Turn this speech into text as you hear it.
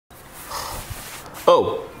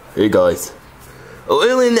Oh, hey guys. Oh,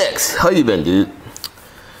 Alien X, how you been, dude?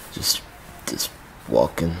 Just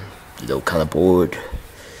walking, kind of bored.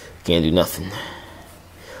 Can't do nothing.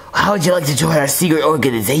 How would you like to join our secret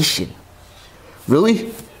organization?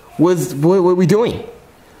 Really? What are we doing?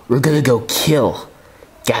 We're gonna go kill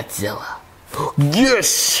Godzilla.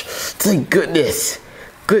 Yes! Thank goodness.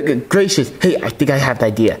 Good gracious. Hey, I think I have an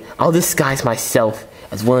idea. I'll disguise myself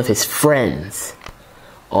as one of his friends.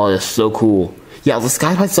 Oh, that's so cool. Yeah, I'll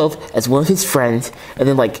disguise myself as one of his friends, and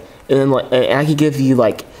then I can give you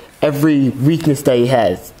every weakness that he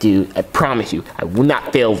has, dude. I promise you, I will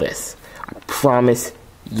not fail this. I promise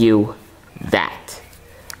you that.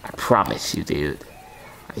 I promise you, dude.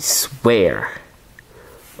 I swear.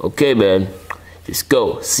 Okay, man. Just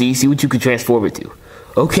go. See what you can transform it to.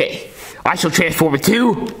 Okay. I shall transform it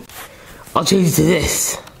to. I'll change it to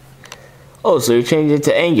this. Oh, so you're changing it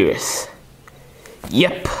to Anguirus.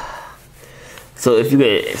 Yep. So if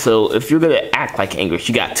you're gonna act like Anguirus,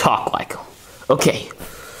 you gotta talk like him. Okay.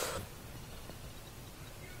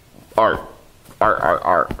 R.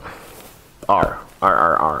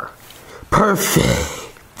 Perfect.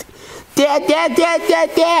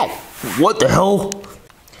 Dad. What the hell?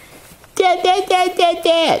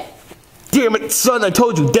 Dad. Damn it, son! I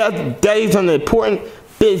told you, Daddy's on an important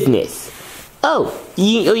business. Oh,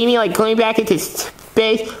 you mean like going back into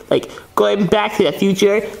space, like going back to the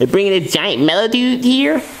future and bringing a giant metal dude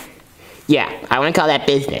here? Yeah, I want to call that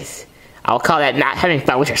business. I'll call that not having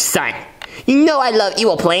fun with your son. You know I love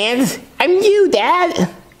evil plans. I'm you, Dad.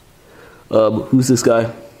 Who's this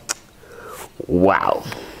guy? Wow.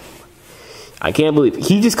 I can't believe it.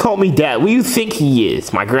 He just called me Dad. What do you think he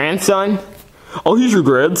is? My grandson? Oh, he's your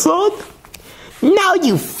grandson? No,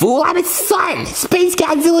 you fool. I'm his son.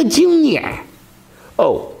 Spacegodzilla Jr.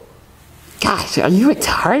 Oh. Gosh, are you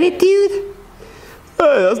retarded, dude?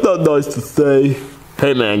 Hey, that's not nice to say.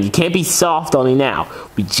 Hey, man, you can't be soft on me now.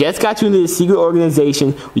 We just got you into the secret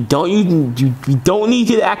organization. We don't need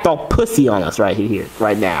you to act all pussy on us right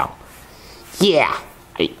right now. Yeah.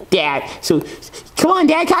 Hey, Dad, so come on,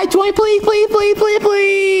 Dad, can I join,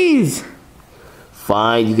 please?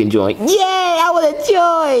 Fine, you can join. Yay, I want to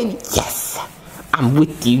join. Yes, I'm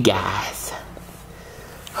with you guys.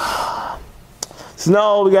 So now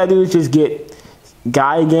all we gotta do is just get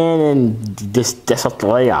Guy again and disrupt the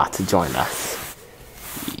layout to join us.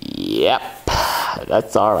 Yep,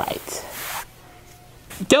 that's all right.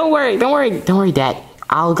 Don't worry, Dad.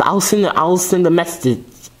 I'll send the message.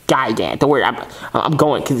 Guy, Dad, don't worry, I'm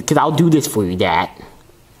going, cause I'll do this for you, Dad.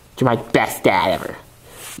 You're my best dad ever.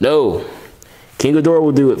 No, King Ghidorah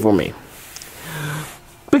will do it for me.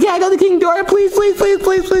 But can I go to King Ghidorah, please?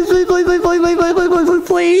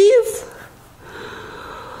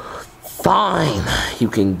 Fine, you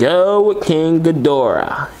can go with King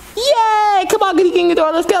Ghidorah. Yay! Come on, King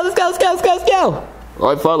Ghidorah, let's go. All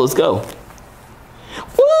right, fine, let's go.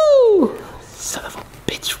 Woo! Son of a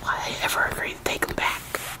bitch, why I ever agreed to take him back?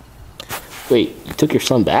 Wait, you took your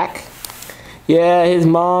son back? Yeah, his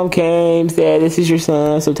mom came, said, this is your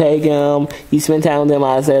son, so take him. You spent time with him.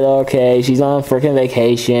 I said, okay, she's on freaking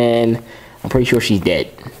vacation. I'm pretty sure she's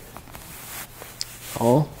dead.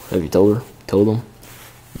 Oh, have you told him?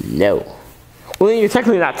 No. Well, then you're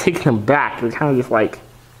technically not taking him back. You're kind of just like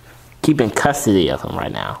keeping custody of him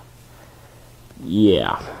right now.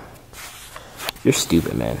 Yeah. You're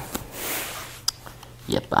stupid, man.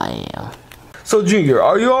 Yep, I am. So, Junior,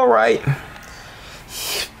 are you alright?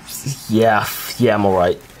 Yeah, I'm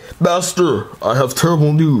alright. Master, I have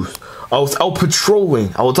terrible news. I was out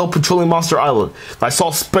patrolling Monster Island. I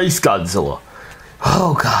saw Spacegodzilla.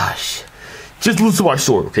 Oh gosh. Just listen to my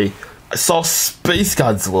story, okay? I saw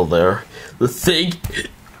Spacegodzilla there. The thing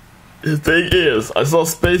is, I saw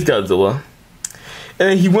Spacegodzilla.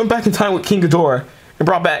 And he went back in time with King Ghidorah and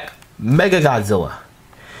brought back Mechagodzilla.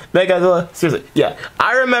 Mechagodzilla, seriously, yeah.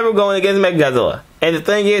 I remember going against Mechagodzilla. And the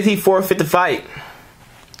thing is, he forfeit the fight.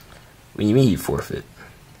 What do you mean he forfeit?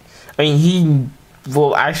 I mean, he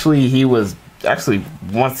was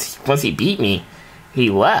once he beat me, he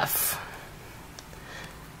left.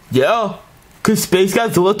 Yeah, because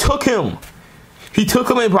Spacegodzilla took him. He took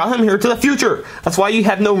him and brought him here to the future. That's why you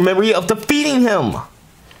have no memory of defeating him.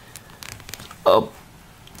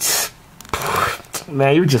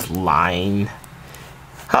 Man, you're just lying.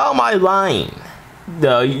 How am I lying?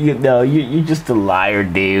 No, you're just a liar,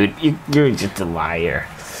 dude. You're just a liar.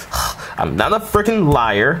 I'm not a freaking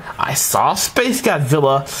liar. I saw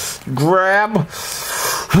Spacegodzilla grab.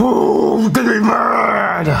 Ooh, get me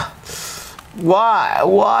mad.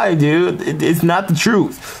 Why, dude? It's not the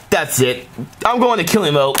truth. That's it. I'm going to kill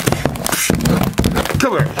him out.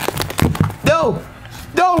 Come here. No,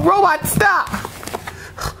 robot, stop.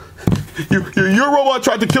 Your robot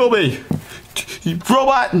tried to kill me.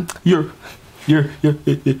 Robot, you're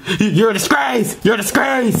a disgrace. You're a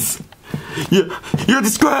disgrace. You're a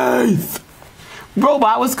disgrace.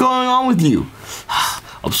 Robot, what's going on with you?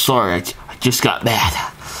 I'm sorry, I just got mad.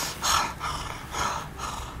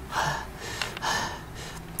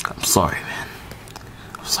 I'm sorry, man.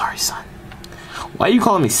 I'm sorry, son. Why are you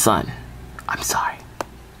calling me son? I'm sorry.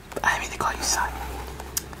 I didn't mean to call you son.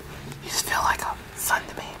 You just feel like a son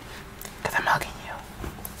to me. Because I'm hugging you.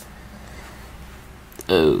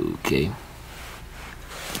 Okay.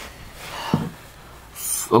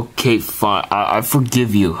 Okay, fine. I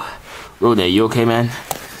forgive you. Rhoda, you okay, man?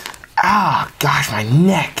 Ah, gosh, my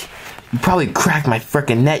neck. You probably cracked my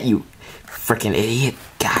frickin' neck, you frickin' idiot.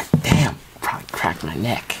 God damn. Probably cracked my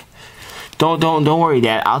neck. Don't worry,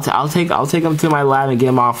 Dad. I'll take him to my lab and get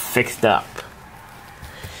him all fixed up.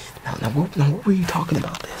 Now, what were you talking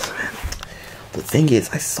about this, man? The thing is,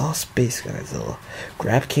 I saw Spacegodzilla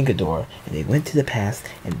grab King Ghidorah, and they went to the past,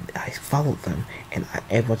 and I followed them, and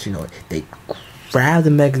I want you to know it. They grabbed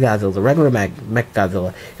the Mechagodzilla, the regular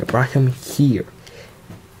Mechagodzilla, and brought him here,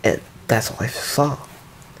 and that's all I saw.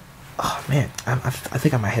 Oh man, I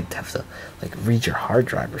think I might have to like read your hard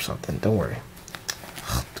drive or something. Don't worry.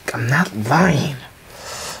 I'm not lying.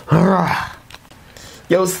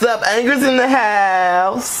 Yo, what's up? Anger's in the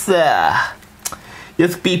house.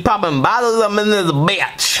 Just be popping bottles up in this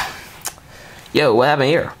bitch. Yo, what happened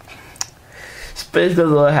here?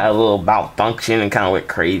 Spacegodzilla had a little malfunction and kind of went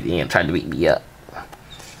crazy and tried to beat me up.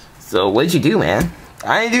 So, what did you do, man?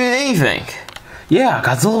 I ain't doing anything. Yeah,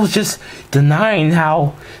 Godzilla was just denying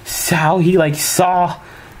how he like saw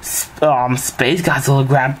Spacegodzilla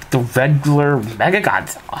grab the regular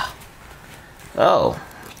Mechagodzilla. Oh,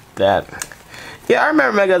 that. Yeah, I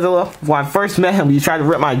remember Mechagodzilla. When I first met him, he tried to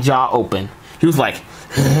rip my jaw open. He was like,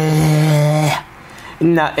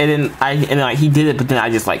 and then he did it, but then I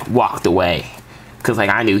just like walked away because like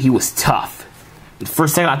I knew he was tough. The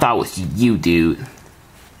first thing I thought was you, dude.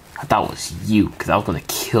 I thought it was you because I was gonna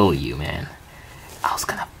kill you, man. I was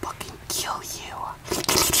gonna fucking kill you.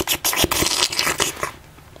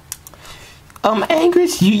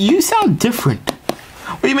 Angus, you sound different.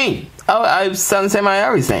 What do you mean? Oh, I sound the same on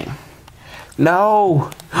everything.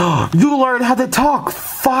 No. You learned how to talk,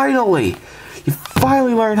 finally. You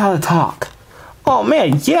finally learned how to talk. Oh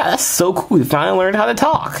man, yeah, that's so cool. You finally learned how to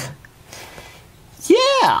talk.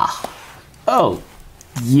 Yeah. Oh,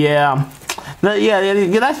 yeah.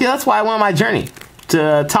 That's why I went on my journey.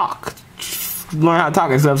 To talk. Learn how to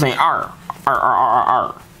talk instead of saying R. R, R, R,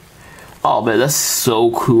 R. Oh, man, that's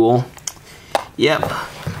so cool. Yep.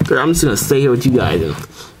 I'm just gonna stay here with you guys and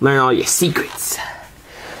learn all your secrets.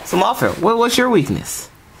 So, Mothra, what's your weakness?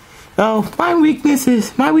 Oh, my weakness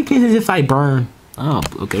is if I burn. Oh,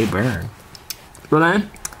 okay, burn. Ronan,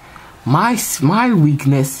 my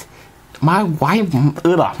weakness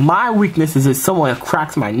is if someone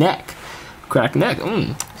cracks my neck. Crack neck.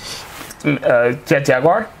 Jet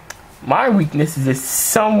Jaguar. My weakness is if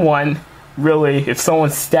someone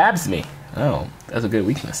stabs me. Oh, that's a good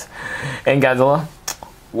weakness. And Godzilla,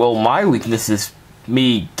 well, my weakness is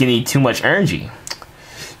me getting too much energy.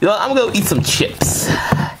 You know, I'm gonna go eat some chips.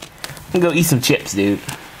 Dude.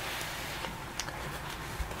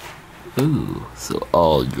 Ooh, so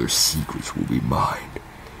all your secrets will be mine,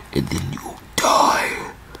 and then you'll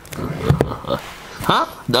die. Huh?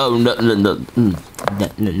 No,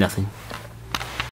 nothing.